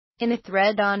In a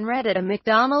thread on Reddit, a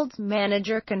McDonald's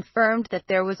manager confirmed that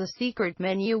there was a secret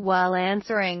menu while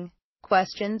answering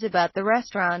questions about the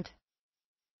restaurant.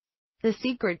 The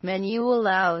secret menu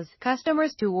allows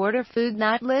customers to order food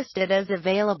not listed as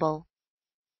available.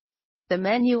 The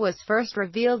menu was first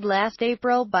revealed last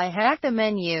April by Hack the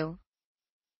Menu.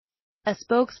 A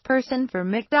spokesperson for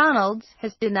McDonald's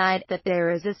has denied that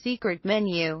there is a secret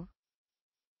menu.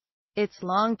 It's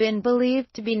long been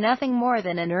believed to be nothing more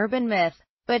than an urban myth,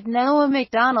 but now a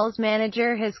McDonald's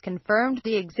manager has confirmed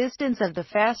the existence of the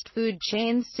fast food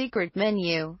chain's secret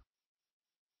menu.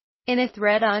 In a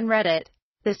thread on Reddit,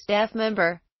 the staff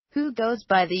member, who goes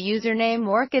by the username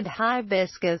Orchid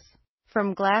Hibiscus,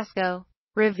 from Glasgow,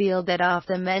 revealed that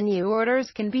off-the-menu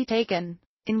orders can be taken,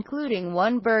 including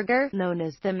one burger, known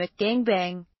as the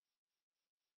McGangbang.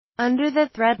 Under the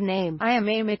thread name, "I am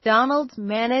a McDonald's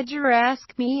manager,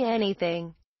 ask me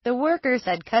anything," the worker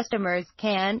said customers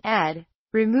can add,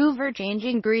 remove or change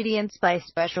ingredients by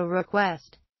special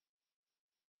request.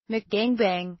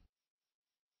 McGangbang.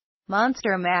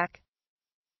 Monster Mac.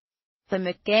 The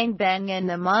McGangbang and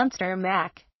the Monster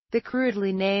Mac, the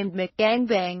crudely named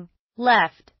McGangbang,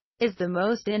 left, is the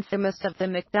most infamous of the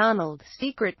McDonald's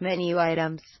secret menu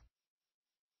items.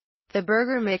 The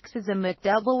burger mix is a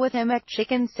McDouble with a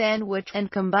McChicken sandwich and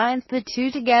combines the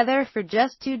two together for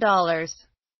just $2.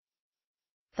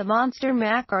 The Monster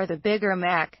Mac, or the Bigger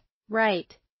Mac,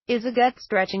 right, is a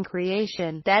gut-stretching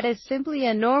creation that is simply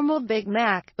a normal Big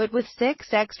Mac, but with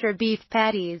 6 extra beef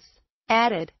patties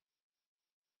added.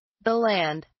 The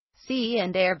Land, Sea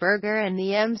and Air Burger and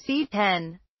the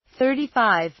MC-10,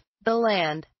 35, the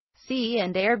Land, Sea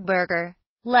and Air Burger,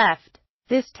 left.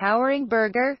 This towering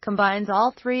burger combines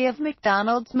all 3 of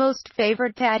McDonald's most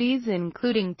favorite patties,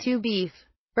 including 2 beef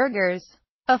burgers,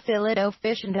 a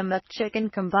Filet-O-Fish and a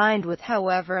McChicken, combined with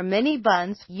however many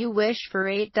buns you wish for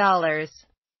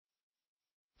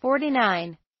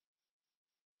 $8.49.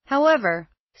 However,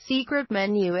 secret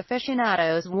menu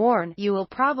aficionados warn you will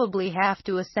probably have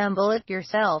to assemble it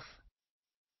yourself.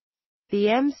 The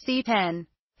MC-10,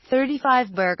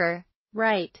 35 burger,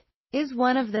 right, is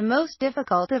one of the most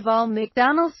difficult of all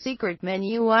McDonald's secret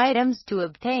menu items to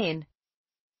obtain.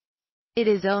 It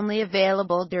is only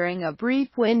available during a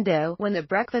brief window when the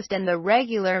breakfast and the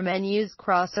regular menus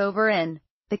cross over in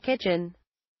the kitchen.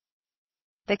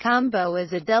 The combo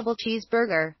is a double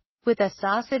cheeseburger, with a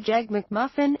sausage egg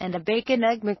McMuffin and a bacon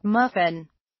egg McMuffin.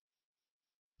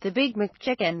 The Big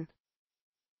McChicken.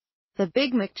 The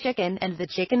Big McChicken and the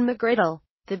Chicken McGriddle.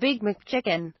 The Big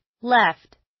McChicken,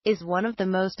 left, is one of the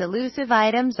most elusive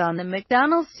items on the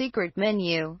McDonald's secret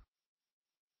menu.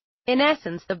 In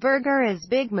essence, the burger is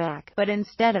Big Mac, but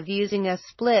instead of using a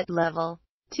split-level,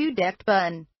 2-decked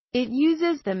bun, it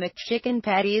uses the McChicken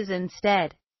patties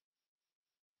instead.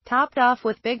 Topped off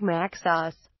with Big Mac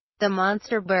sauce, the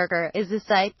Monster Burger is a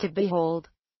sight to behold.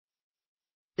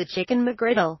 The Chicken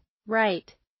McGriddle,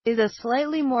 right, is a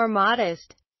slightly more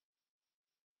modest.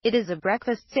 It is a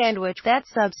breakfast sandwich that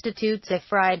substitutes a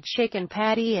fried chicken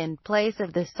patty in place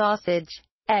of the sausage,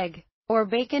 egg, or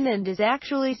bacon and is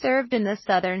actually served in the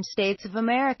southern states of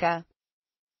America.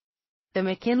 The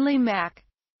McKinley Mac.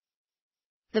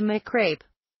 The McCrape.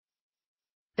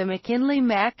 The McKinley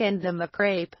Mac and the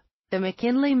McCrape. The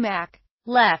McKinley Mac,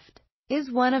 left, is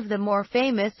one of the more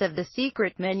famous of the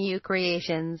secret menu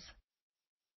creations.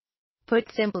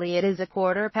 Put simply, it is a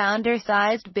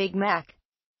quarter-pounder-sized Big Mac,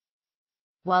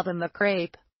 while the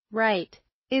McCrape, right,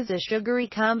 is a sugary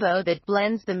combo that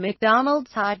blends the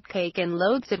McDonald's hot cake and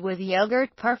loads it with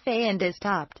yogurt parfait and is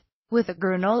topped with a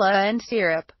granola and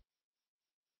syrup.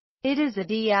 It is a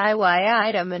DIY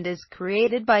item and is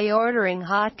created by ordering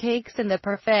hot cakes and the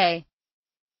parfait.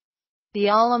 The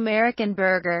All-American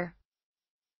Burger,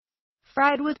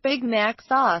 fried with Big Mac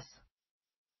sauce.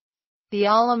 The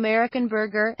All-American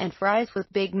Burger and fries with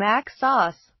Big Mac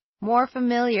sauce. More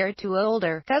familiar to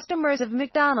older customers of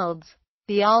McDonald's,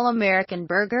 the All-American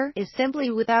Burger is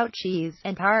simply without cheese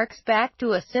and harks back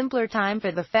to a simpler time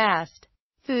for the fast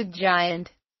food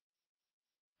giant.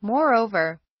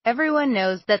 Moreover, everyone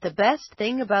knows that the best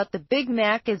thing about the Big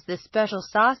Mac is the special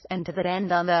sauce, and to that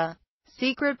end on the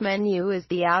secret menu is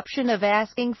the option of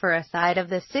asking for a side of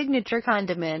the signature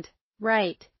condiment,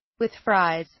 right, with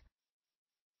fries.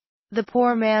 The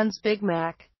Poor Man's Big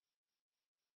Mac.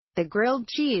 The Grilled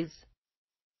Cheese.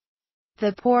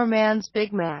 The Poor Man's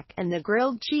Big Mac and the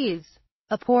Grilled Cheese.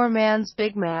 A Poor Man's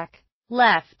Big Mac,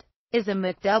 left, is a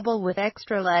McDouble with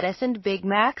extra lettuce and Big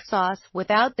Mac sauce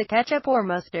without the ketchup or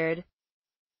mustard.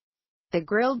 The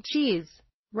Grilled Cheese,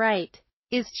 right,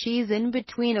 is cheese in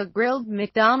between a grilled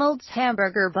McDonald's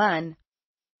hamburger bun.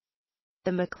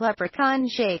 The McLeprechaun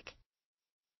Shake.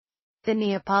 The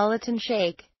Neapolitan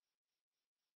shake.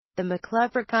 The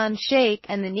McLeprechaun shake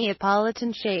and the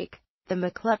Neapolitan shake. The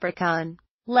McLeprechaun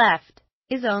left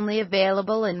is only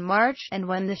available in March, and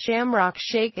when the Shamrock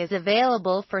shake is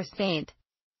available for St.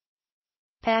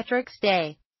 Patrick's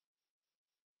Day.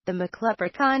 The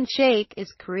McLeprechaun shake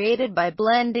is created by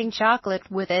blending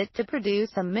chocolate with it to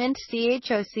produce a mint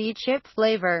choc chip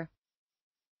flavor.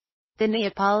 The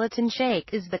Neapolitan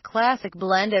shake is the classic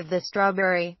blend of the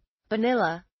strawberry,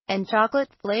 vanilla, and chocolate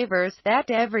flavors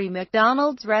that every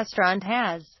McDonald's restaurant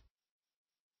has.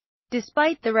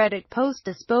 Despite the Reddit post,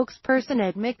 a spokesperson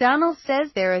at McDonald's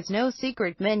says there is no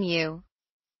secret menu.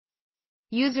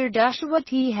 User Joshua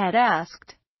T had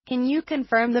asked, "Can you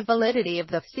confirm the validity of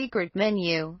the secret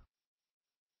menu?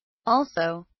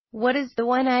 Also, what is the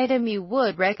one item you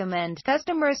would recommend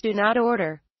customers do not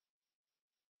order?"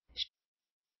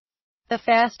 The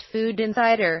fast food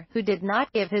insider, who did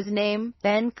not give his name,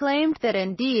 then claimed that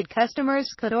indeed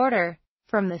customers could order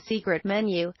from the secret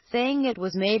menu, saying it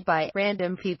was made by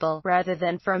random people rather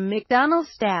than from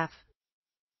McDonald's staff.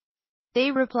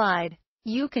 They replied,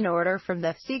 "You can order from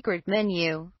the secret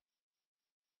menu.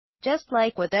 Just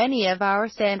like with any of our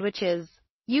sandwiches,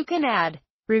 you can add,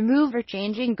 remove or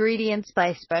change ingredients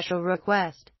by special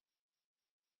request.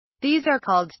 These are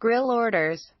called grill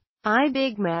orders.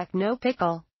 Big Mac no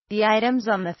pickle." The items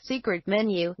on the secret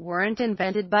menu weren't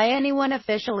invented by anyone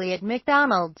officially at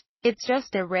McDonald's. It's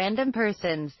just a random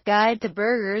person's guide to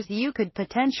burgers you could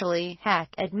potentially hack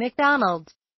at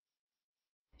McDonald's.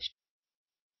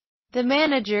 The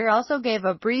manager also gave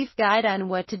a brief guide on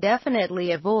what to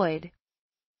definitely avoid.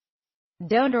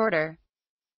 Don't order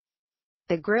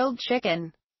the grilled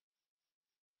chicken.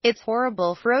 It's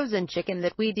horrible frozen chicken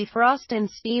that we defrost and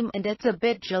steam, and it's a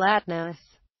bit gelatinous.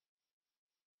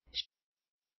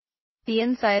 The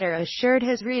insider assured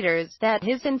his readers that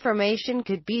his information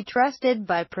could be trusted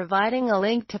by providing a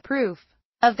link to proof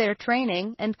of their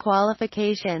training and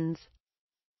qualifications.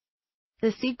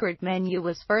 The secret menu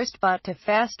was first brought to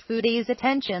fast foodies'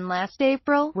 attention last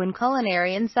April when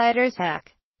Culinary Insider's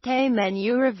Hack K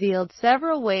menu revealed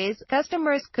several ways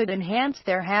customers could enhance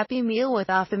their Happy Meal with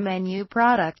off-the-menu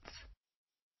products.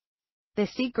 The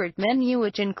secret menu,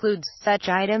 which includes such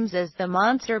items as the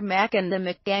Monster Mac and the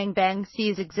McGangbang,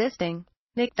 sees existing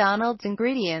McDonald's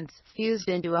ingredients fused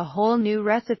into a whole new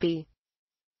recipe.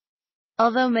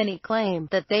 Although many claim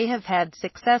that they have had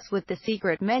success with the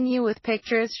secret menu with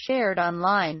pictures shared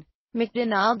online,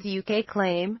 McDonald's UK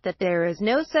claim that there is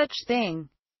no such thing.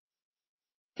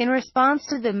 In response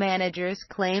to the manager's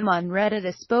claim on Reddit,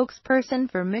 a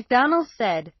spokesperson for McDonald's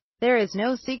said, "There is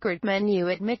no secret menu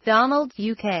at McDonald's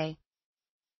UK.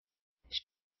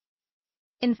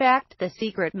 In fact, the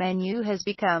secret menu has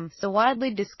become so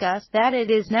widely discussed that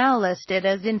it is now listed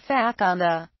as in fact on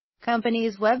the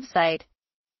company's website."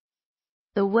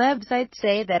 The website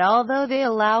say that although they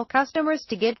allow customers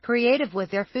to get creative with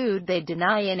their food, they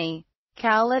deny any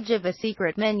knowledge of a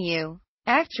secret menu.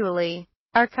 Actually,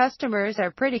 our customers are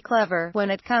pretty clever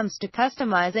when it comes to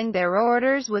customizing their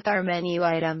orders with our menu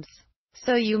items,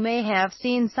 so you may have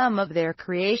seen some of their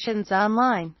creations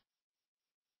online.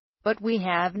 But we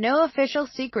have no official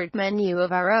secret menu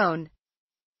of our own.